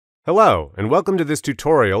Hello, and welcome to this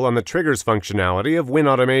tutorial on the triggers functionality of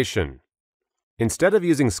WinAutomation. Instead of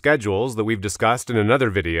using schedules that we've discussed in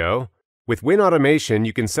another video, with WinAutomation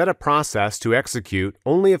you can set a process to execute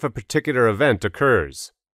only if a particular event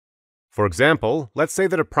occurs. For example, let's say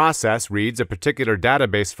that a process reads a particular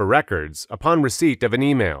database for records upon receipt of an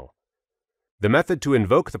email. The method to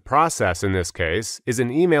invoke the process in this case is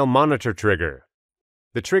an email monitor trigger.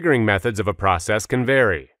 The triggering methods of a process can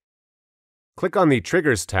vary. Click on the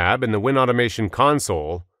Triggers tab in the WinAutomation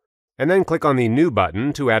Console, and then click on the New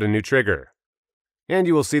button to add a new trigger. And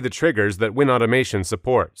you will see the triggers that WinAutomation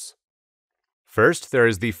supports. First, there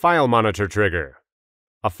is the File Monitor trigger.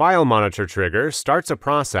 A File Monitor trigger starts a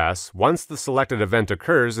process once the selected event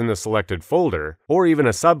occurs in the selected folder, or even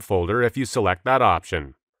a subfolder if you select that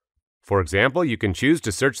option. For example, you can choose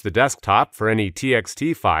to search the desktop for any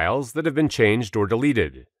TXT files that have been changed or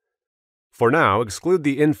deleted. For now, exclude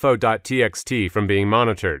the info.txt from being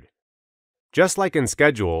monitored. Just like in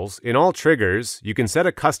schedules, in all triggers, you can set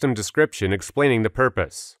a custom description explaining the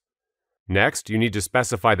purpose. Next, you need to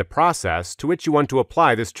specify the process to which you want to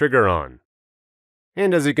apply this trigger on.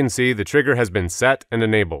 And as you can see, the trigger has been set and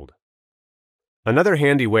enabled. Another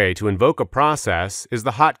handy way to invoke a process is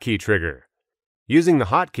the hotkey trigger. Using the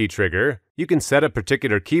hotkey trigger, you can set a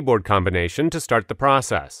particular keyboard combination to start the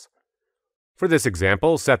process. For this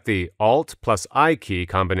example, set the Alt plus I key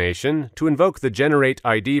combination to invoke the Generate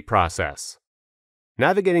ID process.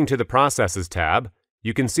 Navigating to the Processes tab,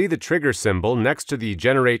 you can see the trigger symbol next to the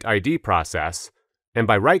Generate ID process, and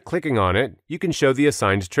by right-clicking on it, you can show the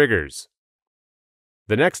assigned triggers.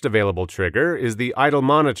 The next available trigger is the Idle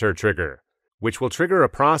Monitor trigger, which will trigger a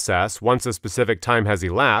process once a specific time has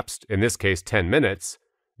elapsed, in this case 10 minutes,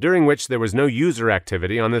 during which there was no user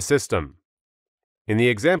activity on the system. In the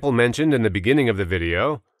example mentioned in the beginning of the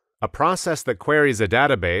video, a process that queries a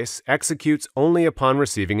database executes only upon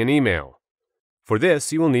receiving an email. For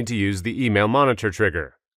this, you will need to use the Email Monitor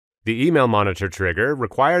trigger. The Email Monitor trigger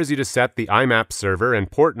requires you to set the IMAP server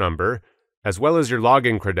and port number, as well as your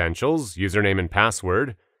login credentials, username and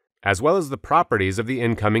password, as well as the properties of the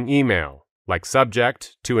incoming email, like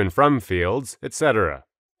subject, to and from fields, etc.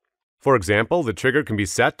 For example, the trigger can be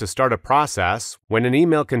set to start a process when an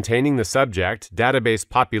email containing the subject database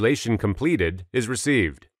population completed is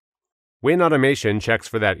received. WinAutomation checks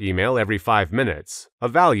for that email every 5 minutes, a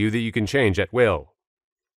value that you can change at will.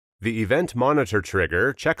 The Event Monitor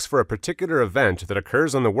trigger checks for a particular event that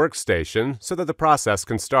occurs on the workstation so that the process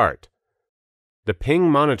can start. The Ping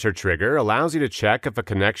Monitor trigger allows you to check if a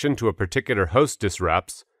connection to a particular host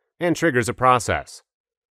disrupts and triggers a process.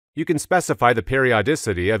 You can specify the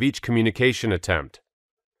periodicity of each communication attempt.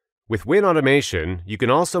 With WinAutomation, you can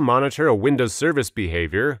also monitor a Windows service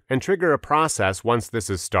behavior and trigger a process once this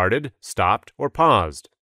is started, stopped, or paused.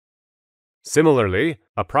 Similarly,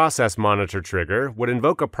 a Process Monitor trigger would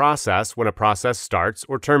invoke a process when a process starts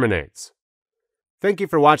or terminates. Thank you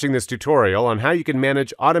for watching this tutorial on how you can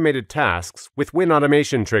manage automated tasks with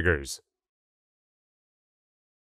WinAutomation triggers.